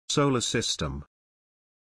Solar System.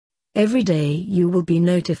 Every day you will be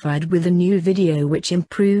notified with a new video which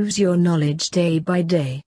improves your knowledge day by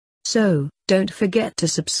day. So, don't forget to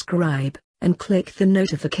subscribe, and click the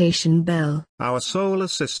notification bell. Our solar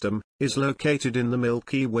system is located in the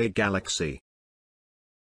Milky Way galaxy.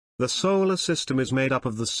 The solar system is made up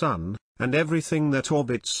of the Sun, and everything that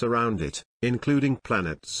orbits around it, including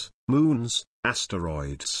planets, moons,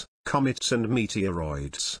 asteroids, comets and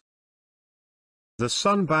meteoroids. The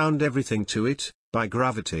Sun bound everything to it, by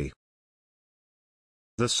gravity.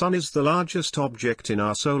 The Sun is the largest object in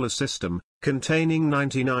our solar system, containing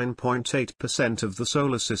 99.8% of the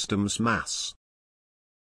solar system's mass.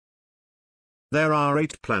 There are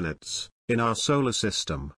 8 planets in our solar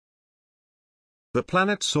system. The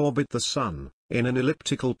planets orbit the Sun in an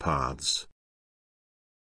elliptical paths.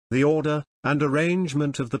 The order and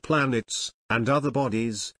arrangement of the planets and other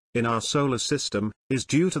bodies in our solar system is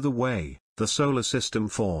due to the way the solar system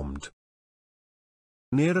formed.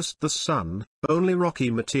 Nearest the Sun, only rocky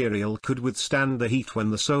material could withstand the heat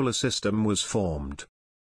when the solar system was formed.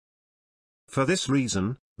 For this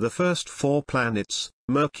reason, the first 4 planets,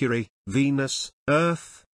 Mercury, Venus,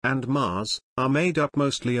 Earth, and Mars, are made up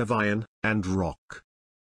mostly of iron and rock.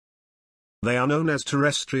 They are known as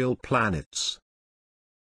terrestrial planets.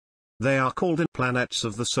 They are called planets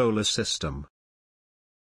of the solar system.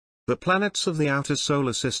 The planets of the outer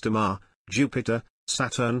solar system are Jupiter,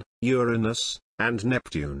 Saturn, Uranus, and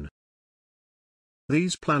Neptune.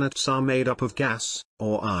 These planets are made up of gas,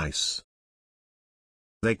 or ice.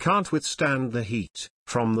 They can't withstand the heat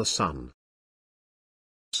from the Sun.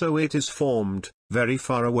 So it is formed very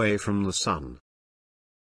far away from the Sun.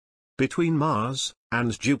 Between Mars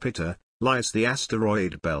and Jupiter lies the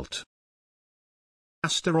asteroid belt.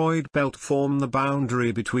 Asteroid belt form the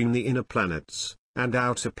boundary between the inner planets and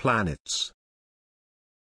outer planets.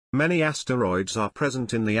 Many asteroids are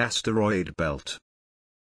present in the asteroid belt.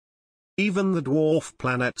 Even the dwarf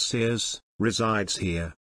planet Ceres resides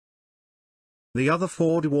here. The other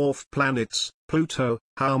 4 dwarf planets, Pluto,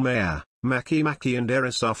 Haumea, Makemake and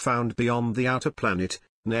Eris, are found beyond the outer planet,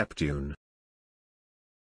 Neptune.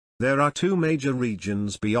 There are 2 major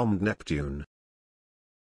regions beyond Neptune.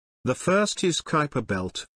 The first is Kuiper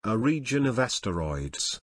belt, a region of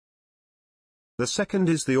asteroids. The second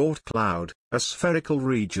is the OORD cloud, a spherical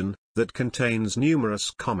region that contains numerous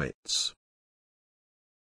comets.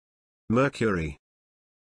 Mercury.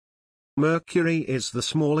 Mercury is the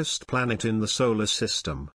smallest planet in the solar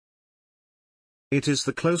system. It is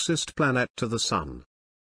the closest planet to the Sun.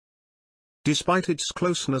 Despite its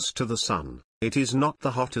closeness to the Sun, it is not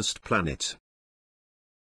the hottest planet.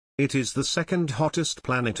 It is the second hottest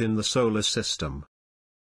planet in the solar system.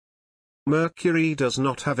 Mercury does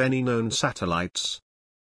not have any known satellites.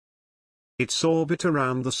 Its orbit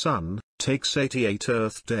around the Sun takes 88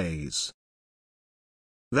 Earth days.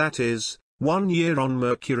 That is, 1 year on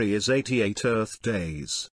Mercury is 88 Earth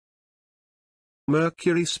days.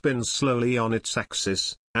 Mercury spins slowly on its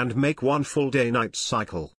axis, and make 1 full day-night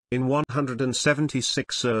cycle, in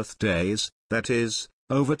 176 Earth days, that is,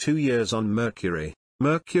 over 2 years on Mercury.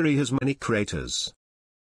 Mercury has many craters.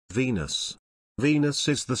 Venus. Venus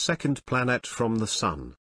is the second planet from the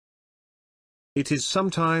Sun. It is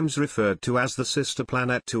sometimes referred to as the sister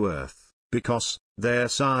planet to Earth, because their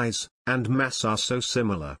size and mass are so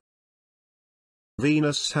similar.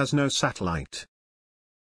 Venus has no satellite.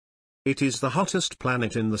 It is the hottest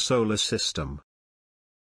planet in the solar system.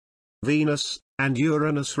 Venus and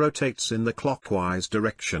Uranus rotates in the clockwise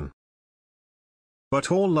direction.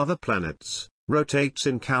 But all other planets rotates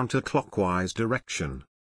in counterclockwise direction.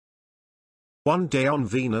 1 day on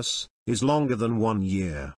Venus is longer than 1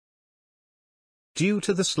 year. Due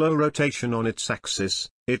to the slow rotation on its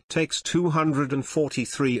axis, it takes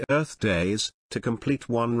 243 Earth days to complete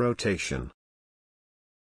 1 rotation.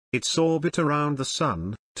 Its orbit around the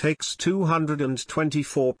Sun takes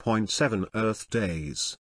 224.7 Earth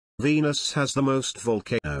days. Venus has the most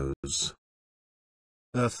volcanoes.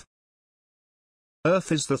 Earth.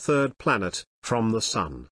 Earth is the 3rd planet from the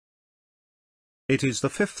Sun. It is the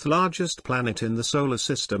 5th largest planet in the solar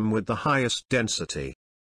system with the highest density.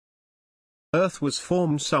 Earth was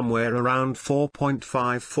formed somewhere around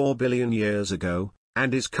 4.54 billion years ago,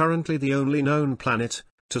 and is currently the only known planet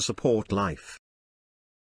to support life.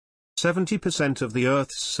 70% of the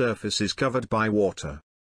Earth's surface is covered by water.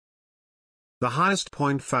 The highest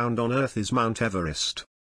point found on Earth is Mount Everest.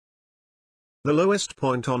 The lowest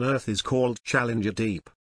point on Earth is called Challenger Deep.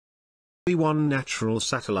 One natural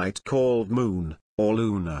satellite called Moon, or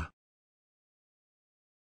Luna.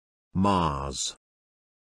 Mars.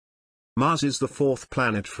 Mars is the 4th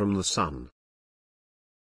planet from the Sun.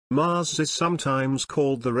 Mars is sometimes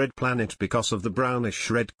called the red planet because of the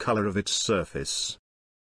brownish-red color of its surface.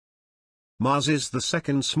 Mars is the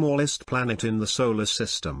second smallest planet in the solar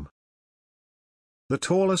system. The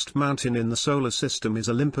tallest mountain in the solar system is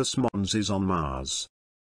Olympus Mons is on Mars.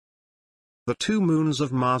 The two moons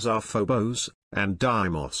of Mars are Phobos and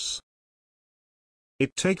Deimos.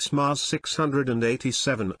 It takes Mars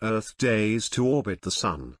 687 Earth days to orbit the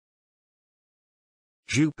Sun.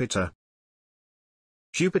 Jupiter.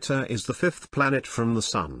 Jupiter is the fifth planet from the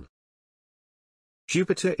Sun.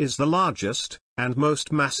 Jupiter is the largest and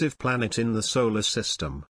most massive planet in the solar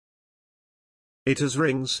system. It has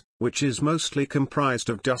rings, which is mostly comprised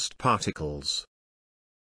of dust particles.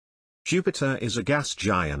 Jupiter is a gas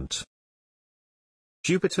giant.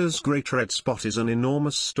 Jupiter's Great Red Spot is an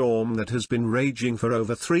enormous storm that has been raging for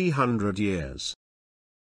over 300 years.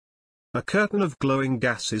 A curtain of glowing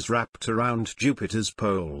gas is wrapped around Jupiter's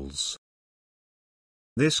poles.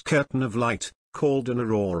 This curtain of light, called an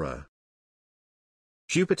aurora.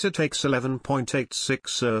 Jupiter takes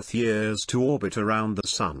 11.86 Earth years to orbit around the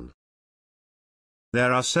Sun.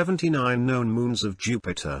 There are 79 known moons of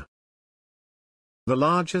Jupiter. The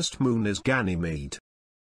largest moon is Ganymede.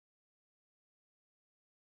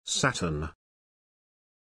 Saturn.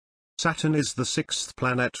 Saturn is the sixth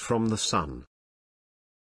planet from the Sun.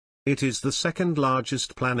 It is the second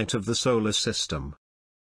largest planet of the solar system.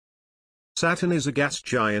 Saturn is a gas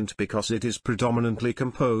giant because it is predominantly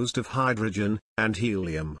composed of hydrogen and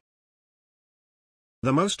helium.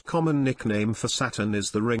 The most common nickname for Saturn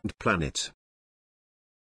is the ringed planet.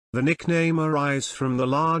 The nickname arises from the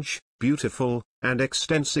large, beautiful, and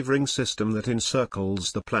extensive ring system that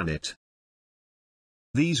encircles the planet.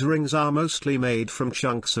 These rings are mostly made from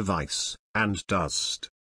chunks of ice and dust.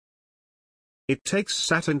 It takes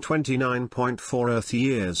Saturn 29.4 Earth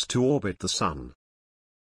years to orbit the Sun.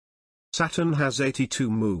 Saturn has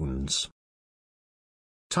 82 moons.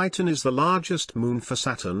 Titan is the largest moon for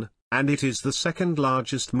Saturn, and it is the second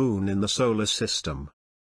largest moon in the solar system.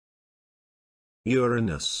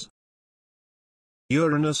 Uranus.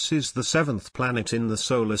 Uranus is the seventh planet in the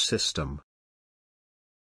solar system.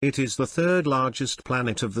 It is the third largest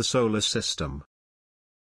planet of the solar system.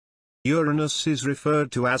 Uranus is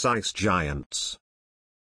referred to as ice giants.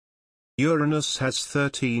 Uranus has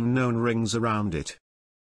 13 known rings around it.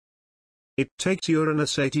 It takes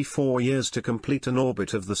Uranus 84 years to complete an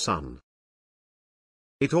orbit of the Sun.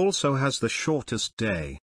 It also has the shortest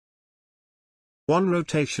day. One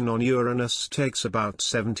rotation on Uranus takes about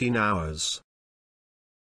 17 hours.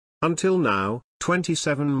 Until now,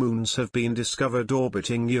 27 moons have been discovered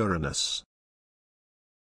orbiting Uranus.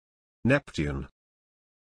 Neptune.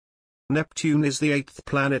 Neptune is the eighth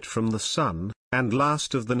planet from the Sun, and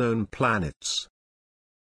last of the known planets.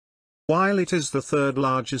 While it is the third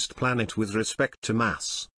largest planet with respect to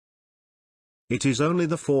mass, it is only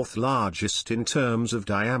the fourth largest in terms of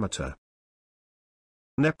diameter.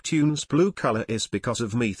 Neptune's blue color is because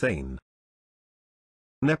of methane.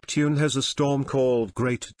 Neptune has a storm called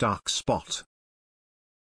Great Dark Spot.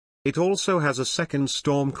 It also has a second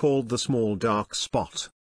storm called the Small Dark Spot.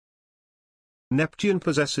 Neptune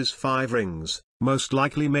possesses 5 rings, most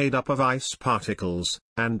likely made up of ice particles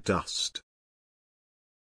and dust.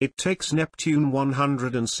 It takes Neptune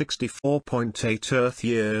 164.8 Earth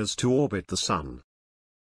years to orbit the Sun.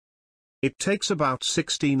 It takes about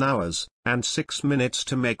 16 hours and 6 minutes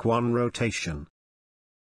to make one rotation.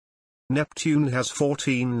 Neptune has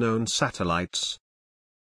 14 known satellites.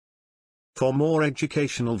 For more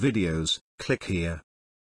educational videos, click here.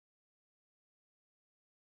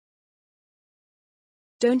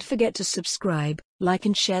 Don't forget to subscribe, like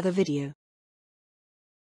and share the video.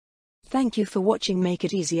 Thank you for watching Make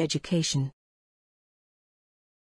It Easy Education.